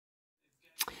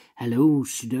Hello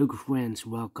Sudoku friends,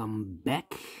 welcome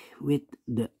back with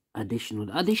the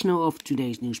additional of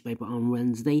today's newspaper on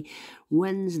Wednesday,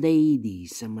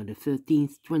 December the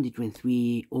 13th,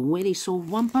 2023. Already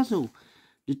solved one puzzle,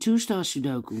 the 2-star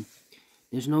Sudoku.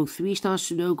 There's no 3-star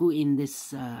Sudoku in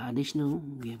this additional.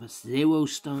 We have a 0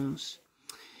 stars.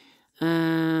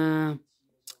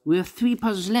 We have 3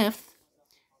 puzzles left: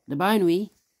 the binary,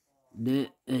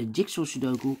 the jigsaw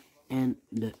Sudoku, and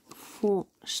the 4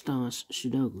 stars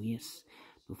Sudoku. Yes,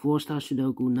 the 4 stars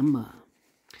Sudoku number.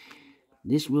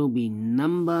 This will be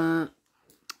number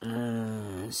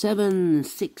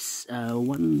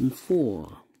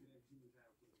 7614.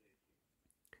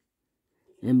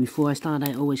 And before I start,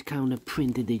 I always count the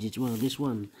printed digits. Well, this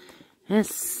one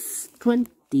has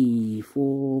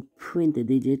 24 printed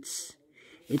digits.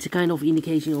 It's a kind of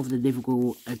indication of the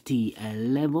difficulty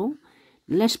level.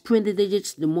 Less printed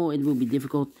digits, the more it will be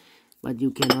difficult. But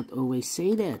you cannot always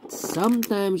say that.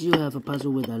 Sometimes you have a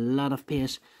puzzle with a lot of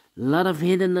pairs, a lot of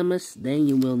hidden numbers. Then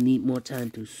you will need more time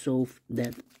to solve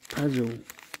that puzzle.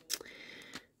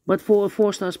 But for a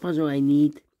 4 stars puzzle, I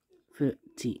need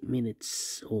 30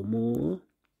 minutes or more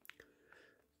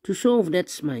to solve.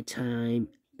 That's my time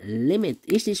limit.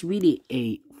 Is this really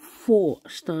a 4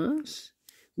 stars?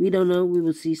 We don't know. We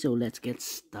will see. So let's get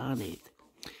started.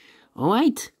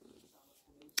 Alright.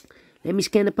 Let me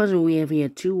scan the puzzle. We have here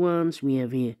 2 1s. We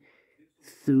have here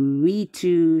 3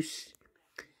 2s.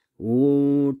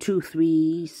 2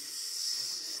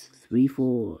 3s. 3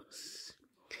 4s.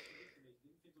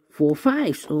 4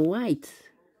 5s. Alright.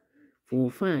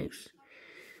 4 5s.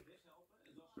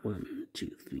 1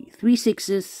 2 3. 3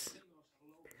 6s.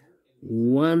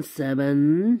 1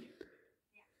 7.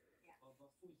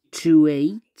 2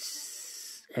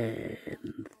 8s. And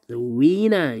 3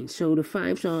 9s. So the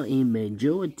 5s are in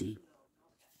majority.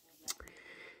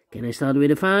 Can I start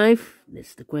with a 5?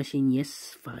 That's the question.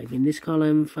 Yes, 5 in this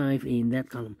column, 5 in that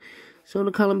column. So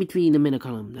the column between the middle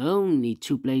column. Only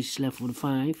 2 places left for the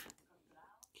 5.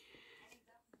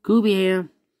 Could be here.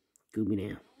 Could be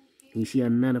there. You see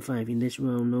another 5 in this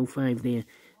row. No 5 there.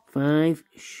 5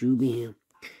 should be here.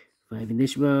 5 in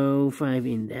this row, 5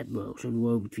 in that row. So the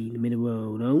row between the middle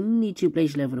row. Only 2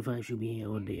 places left for the 5 should be here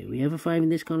or there. We have a 5 in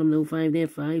this column, no 5 there.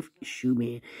 5 should be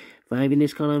here. 5 in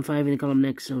this column, 5 in the column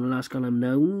next. So the last column,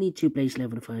 only 2 places left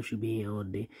for the 5 should be here or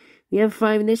there. We have a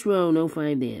 5 in this row, no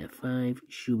 5 there. 5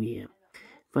 should be here.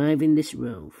 5 in this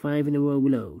row, 5 in the row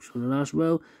below. So the last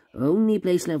row, only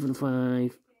place left for the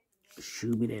 5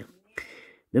 should be there.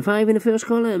 The 5 in the first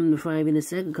column, the 5 in the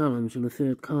second column. So the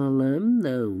third column,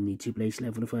 only 2 places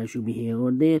left for the 5 should be here or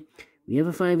there. We have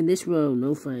a 5 in this row,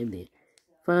 no 5 there.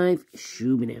 5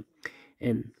 should be there.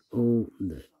 And all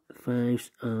the 5s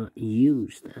are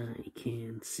used. I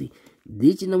can see.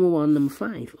 Digit number 1, number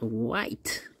 5.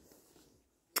 Alright.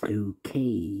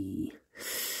 Okay.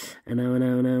 And now.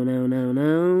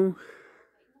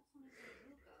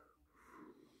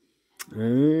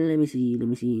 Let me see.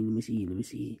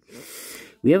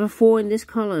 We have a 4 in this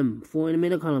column, 4 in the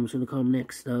middle column, so the column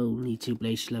next, only 2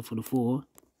 places left for the 4.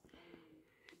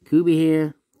 Could be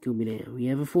here, could be there. We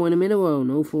have a 4 in the middle row,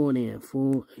 no 4 there.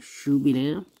 4 should be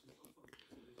there.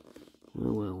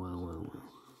 Well.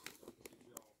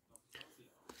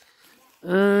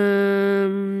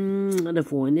 The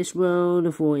 4 in this row,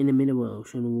 the 4 in the middle row,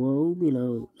 so the row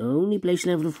below, the only place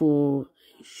left for the 4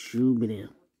 should be there.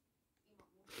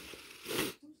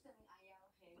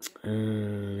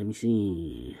 Let me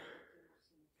see.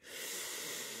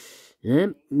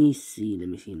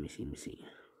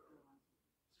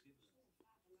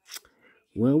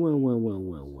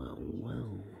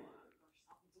 Well.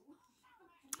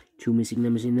 2 missing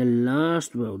numbers in the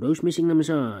last row. Those missing numbers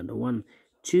are the 1,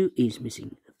 2 is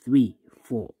missing. 3,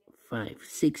 4, 5,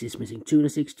 6 is missing. 2 and a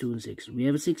 6, 2 and a 6. We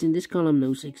have a 6 in this column,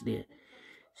 no 6 there.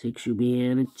 6 should be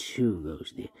here and a 2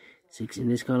 goes there. 6 in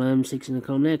this column, 6 in the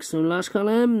column next. So the last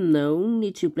column, no,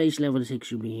 only 2 places left for the 6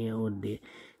 should be here or there.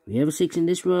 We have a 6 in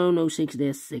this row, no 6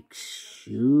 there. 6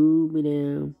 should be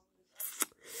there.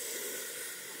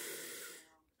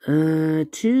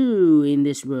 2 in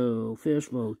this row,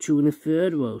 first row, 2 in the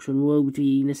third row. So the row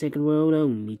between the second row,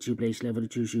 only 2 places left for the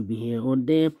 2 should be here or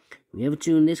there. We have a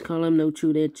 2 in this column, no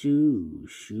 2 there. 2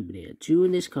 should be there. 2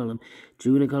 in this column,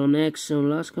 2 in the column next. So the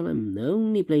last column, the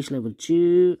only place left for the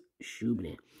 2 should be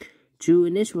there. 2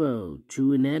 in this row,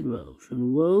 2 in that row. So the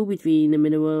row between the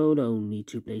middle row, only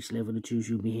 2 places left for the 2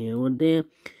 should be here or there.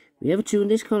 We have a 2 in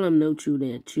this column, no 2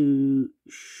 there. 2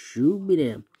 should be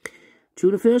there. 2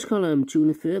 in the first column, 2 in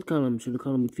the third column. So the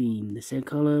column between the second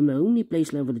column, the only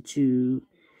place left for the 2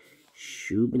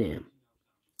 should be there.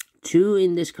 2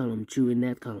 in this column, 2 in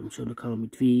that column. So the column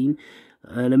between,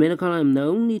 The middle column, the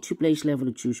only 2 places left for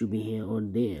the 2 should be here or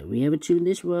there. We have a 2 in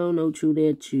this row, no 2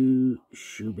 there, 2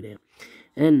 should be there.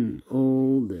 And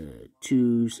all the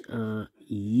 2's are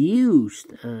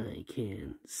used. I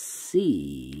can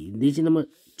see digit number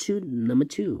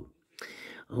 2.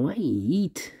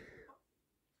 Alright.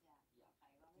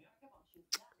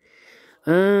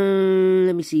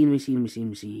 Let me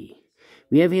see.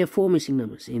 We have here 4 missing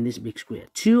numbers in this big square.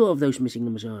 2 of those missing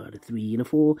numbers are the 3 and a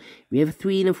 4. We have a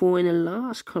 3 and a 4 in the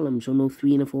last column, so no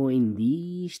 3 and a 4 in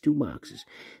these 2 boxes.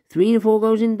 3 and a 4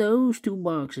 goes in those 2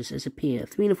 boxes as a pair.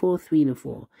 3 and a 4, 3 and a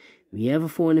 4. We have a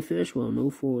 4 in the first row, no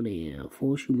 4 there.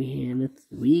 4 should be here, and a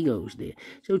 3 goes there.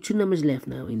 So 2 numbers left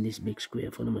now in this big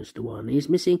square for numbers. The 1 is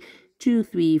missing. 2,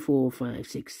 3, 4, 5,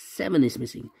 6, 7 is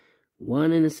missing.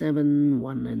 1 and a 7,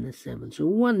 1 and a 7. So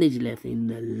 1 digit left in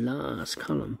the last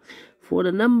column. For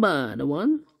the number, the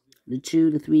 1, the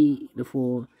 2, the 3, the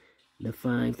 4, the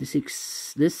 5, the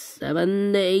 6, the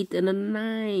 7, the 8, and the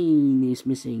 9 is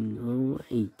missing.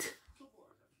 Alright.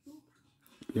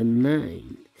 The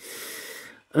 9.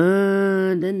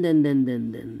 Then,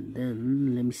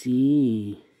 let me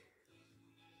see.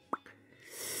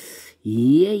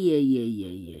 Yeah.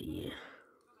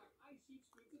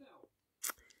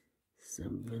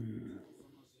 7.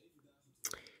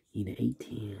 Need an 8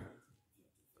 here.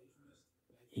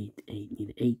 8. Need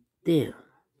an 8 there.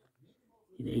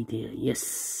 Need an 8 here.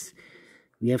 Yes.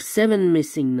 We have 7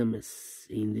 missing numbers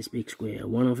in this big square.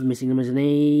 One of the missing numbers is an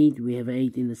 8. We have an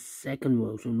 8 in the second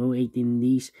row, so no 8 in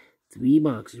these 3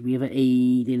 boxes. We have an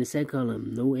 8 in the second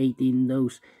column. No 8 in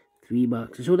those 3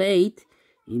 boxes. So the 8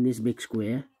 in this big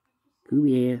square could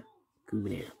be here, could be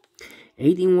there.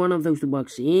 8 in one of those 2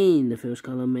 boxes in the first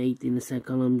column, 8 in the second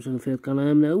column, so the third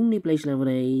column, the only place left for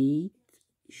 8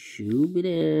 should be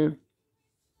there.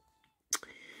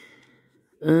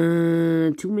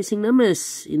 2 missing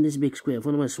numbers in this big square.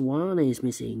 For numbers, 1 is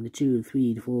missing, the 2, the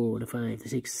 3, the 4, the 5, the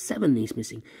 6, 7 is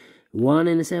missing. 1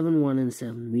 and a 7, 1 and a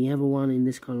 7. We have a 1 in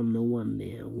this column, no 1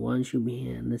 there. 1 should be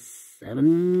here, and the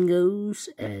 7 goes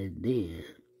there.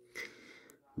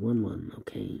 1,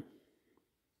 okay.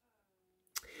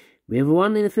 We have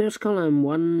 1 in the first column,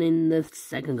 1 in the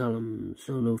second column,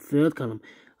 so no third column.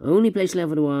 Only place left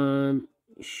for the 1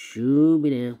 should be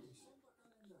there.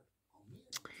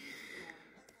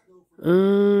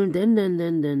 Then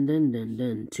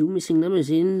 2 missing numbers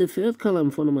in the third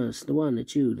column for numbers. The 1, the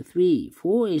 2, the 3,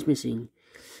 4 is missing.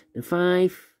 The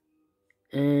 5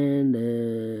 and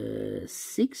the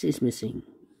 6 is missing.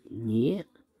 Yeah.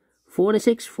 4 and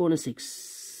 6, 4 and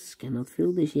 6. Cannot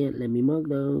fill this yet. Let me mark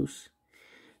those.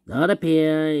 The other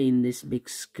pair in this big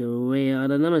square are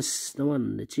the numbers. The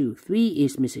 1, the 2, 3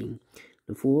 is missing.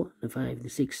 The 4, the 5, the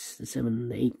 6, the 7,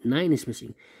 the 8, 9 is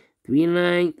missing. 3 and a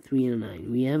 9, 3 and a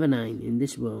 9. We have a 9 in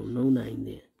this row, no 9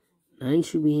 there. 9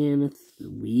 should be here, and a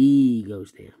 3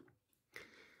 goes there.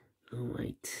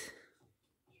 Alright.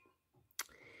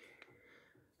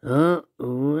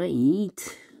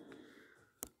 Alright.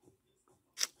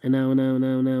 And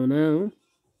now.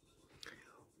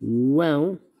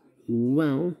 Well.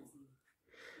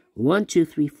 1, 2,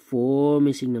 3, 4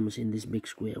 missing numbers in this big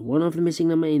square. One of the missing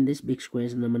number in this big square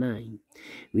is number 9.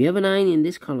 We have a 9 in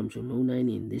this column, so no 9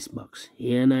 in this box.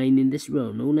 Here 9 in this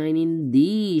row, no 9 in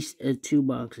these 2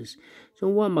 boxes. So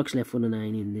 1 box left for the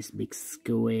 9 in this big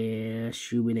square.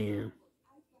 Should be there.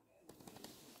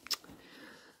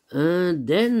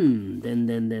 Then 3,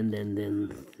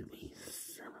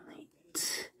 7,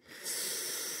 8.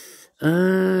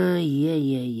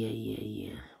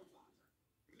 Yeah.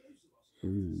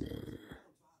 And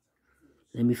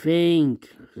let me think.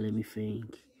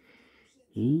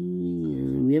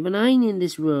 We have a 9 in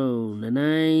this row, a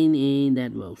 9 in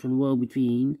that row. So the row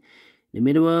between the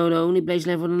middle row, the only place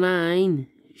left for the 9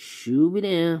 should be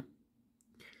there.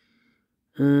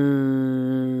 The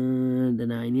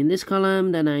 9 in this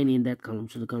column, the 9 in that column.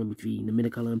 So the column between the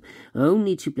middle column,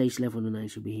 only 2 places left for the 9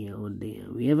 should be here or there.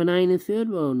 We have a 9 in the third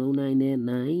row, no 9 there,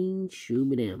 9 should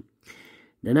be there.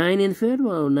 The 9 in the third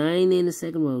row, 9 in the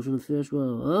second row, so the first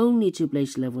row, only 2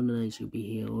 places left on the 9 should be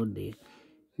here or there.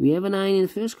 We have a 9 in the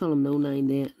first column, no 9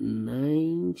 there,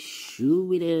 9 should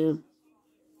be there.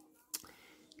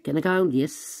 Can I count?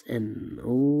 Yes, and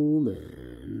all the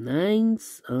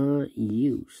 9s are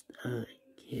used. I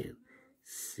can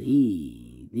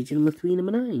see digit number 3,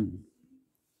 number 9.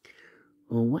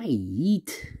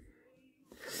 Alright.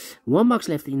 1 box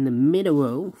left in the middle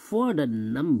row for the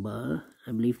number,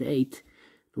 I believe the 8.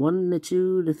 The 1, the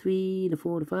 2, the 3, the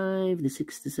 4, the 5, the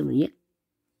 6, the 7, yeah.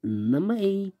 Number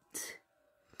 8.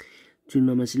 2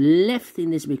 numbers left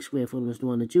in this big square for numbers. The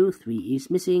 1, the 2, 3 is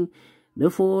missing. The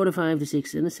 4, the 5, the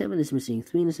 6, and the 7 is missing.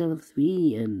 3 and the 7,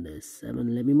 3 and the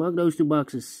 7. Let me mark those 2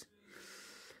 boxes.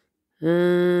 We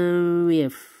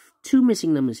have 2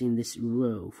 missing numbers in this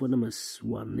row. 4 numbers.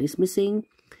 1 is missing.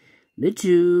 The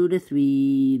 2, the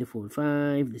 3, the 4,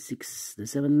 5, the 6, the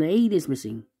 7, the 8 is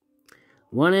missing.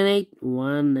 1 and 8.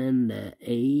 1 and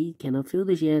 8. Cannot fill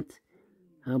this yet.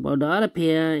 How about the other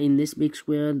pair in this big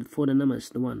square for the numbers?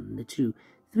 The 1, the 2,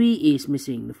 3 is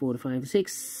missing. The 4, the 5, the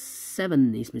 6,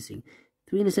 7 is missing.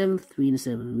 3 and the 7, 3 and the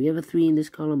 7. We have a 3 in this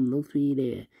column, no 3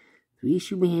 there. 3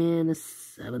 should be here, and the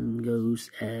 7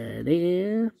 goes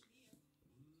there.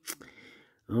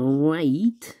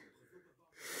 Alright.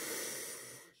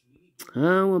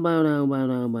 How about?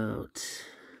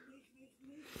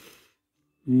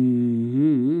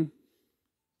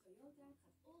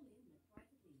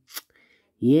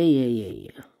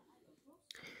 Yeah.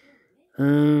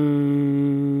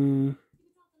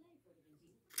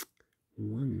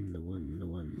 The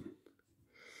 1.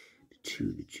 The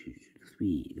 2, the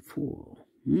 3, the 4.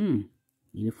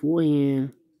 Need a 4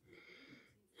 here.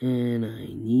 And I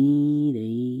need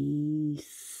a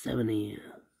 7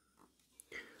 here.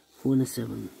 4 and a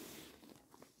 7.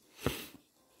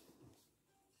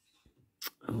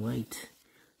 Alright.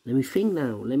 Let me think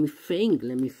now. Let me think.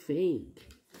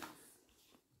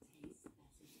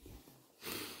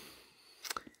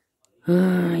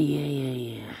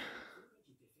 Yeah.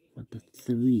 But the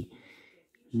 3.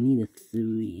 Need a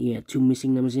 3. Yeah, 2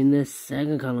 missing numbers in the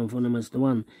second column for numbers. The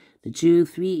 1, the 2,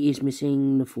 3 is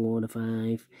missing. The 4, the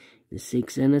 5, the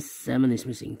 6, and the 7 is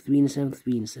missing. 3 and the 7,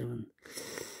 3 and the 7.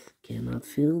 Cannot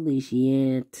fill this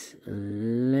yet.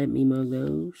 Let me mark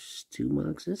those 2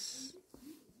 boxes.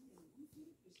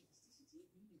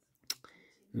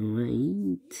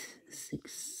 Alright,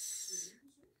 6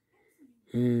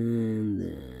 and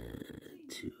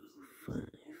 2, 5.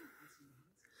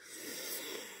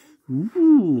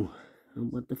 Ooh, how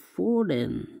about the 4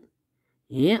 then?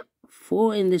 Yeah,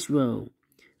 4 in this row.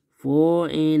 4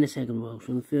 in the second row.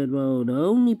 So the third row, the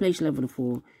only place left for the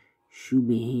 4 should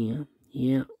be here.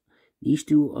 Yeah, these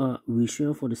 2 are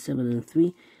reserved for the 7 and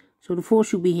 3. So the 4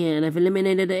 should be here, and I've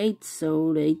eliminated the 8,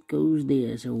 so the 8 goes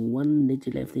there. So 1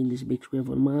 digit left in this big square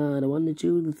for the 1, the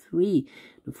 2, the 3,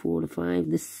 the 4, the 5,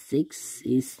 the 6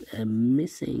 is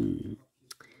missing.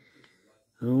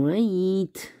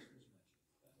 Alright.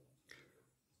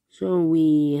 So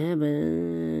we have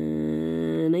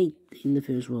an 8 in the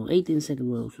first row, 8 in the second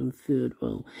row, so the third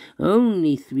row.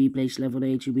 Only 3 places left for the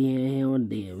 8 should be here or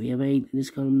there. We have 8 in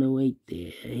this column, no 8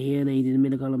 there. Here, an 8 in the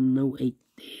middle column, no 8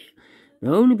 there. The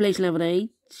only place left for the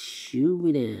 8 should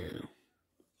be there.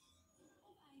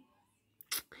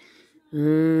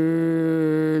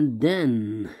 And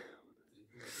then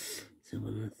 7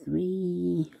 and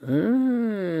 3.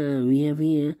 We have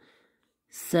here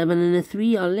 7 and a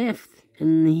 3 are left.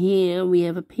 And here we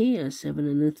have a pair. 7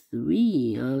 and a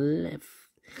 3 are left.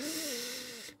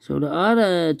 So the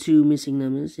other 2 missing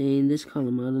numbers in this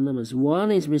column are the numbers.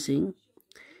 1 is missing.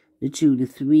 The 2, the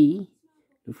 3,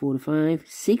 the 4, the 5.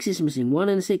 6 is missing. 1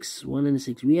 and a 6. 1 and a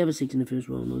 6. We have a 6 in the first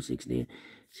row. No 6 there.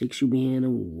 6 should be here and a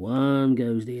 1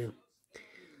 goes there.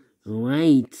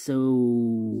 Alright,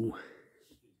 so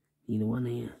need a 1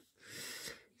 here.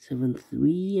 7,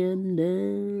 3 and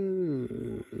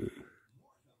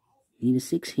need a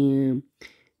 6 here.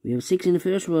 We have a 6 in the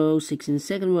first row, 6 in the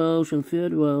second row, so in the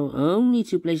third row, only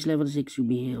 2 places left for the 6 should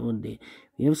be here or there.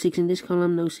 We have a 6 in this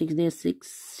column, no 6 there,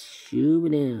 6 should be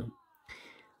there.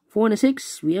 4 and a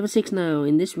 6, we have a 6 now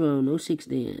in this row, no 6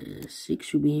 there. 6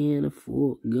 should be here and a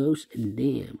 4 goes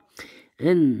there.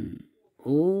 And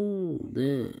all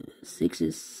the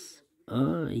 6s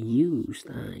are used.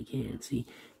 I can't see.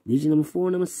 Digit number 4,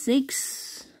 number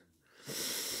 6.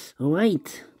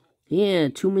 Alright. Here,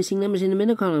 2 missing numbers in the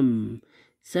middle column.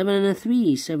 7 and a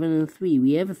 3. 7 and a 3.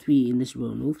 We have a 3 in this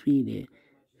row. No 3 there.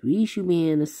 3 should be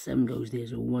here and a 7 goes there.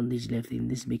 So 1 digit left in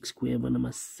this big square for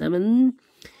number 7.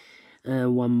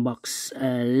 1 box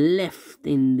left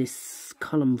in this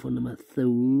column for number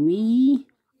 3.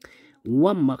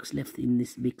 1 box left in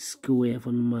this big square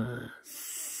for number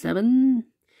 7.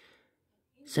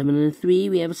 7 and a 3.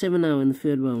 We have a 7 now in the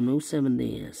third row. No 7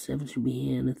 there. 7 should be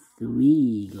here and a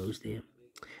 3 goes there.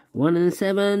 1 and a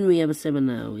 7. We have a 7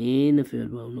 now in the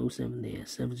third row. No 7 there.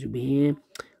 7 should be here.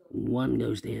 1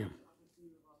 goes there.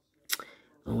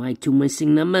 Alright, 2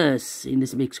 missing numbers in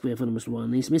this big square for numbers.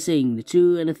 1 is missing. The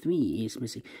 2 and a 3 is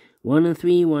missing. 1 and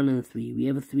 3, 1 and 3. We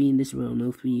have a 3 in this row.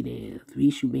 No 3 there. 3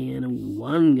 should be here and a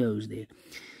 1 goes there.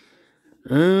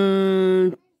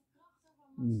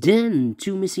 Then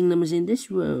 2 missing numbers in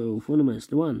this row for numbers.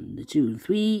 The 1, the 2,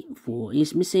 3, 4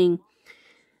 is missing.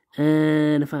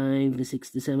 And the 5, the 6,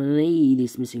 the 7, and 8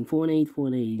 is missing. 4 and 8, 4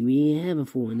 and 8. We have a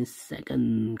 4 in the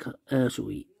second,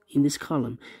 in this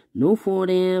column. No 4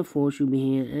 there, 4 should be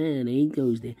here, and 8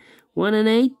 goes there. 1 and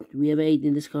 8, we have 8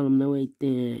 in this column, no 8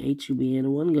 there. 8 should be here,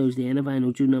 and 1 goes there. And the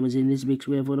final 2 numbers in this big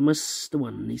square for the must, the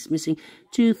 1 is missing.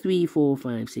 2, 3, 4,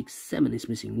 5, 6, 7 is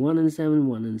missing. 1 and 7,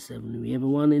 1 and 7. We have a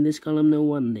 1 in this column, no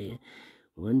 1 there.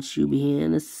 1 should be here,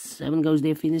 and a 7 goes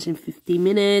there, finish in 50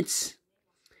 minutes.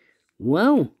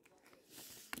 Well,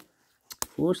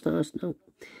 4 stars, no.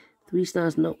 3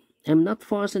 stars, no. I'm not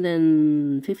faster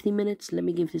than 50 minutes. Let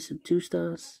me give this a 2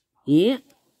 stars. Yeah.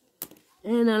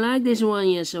 And I like this one,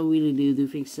 yes, I really do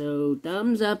think so.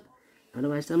 Thumbs up.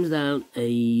 Otherwise, thumbs down.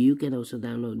 You can also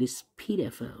download this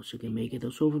PDF file, so you can make it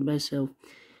also for myself.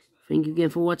 Thank you again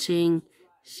for watching.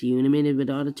 See you in a minute with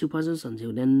the other 2 puzzles.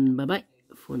 Until then, bye-bye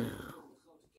for now.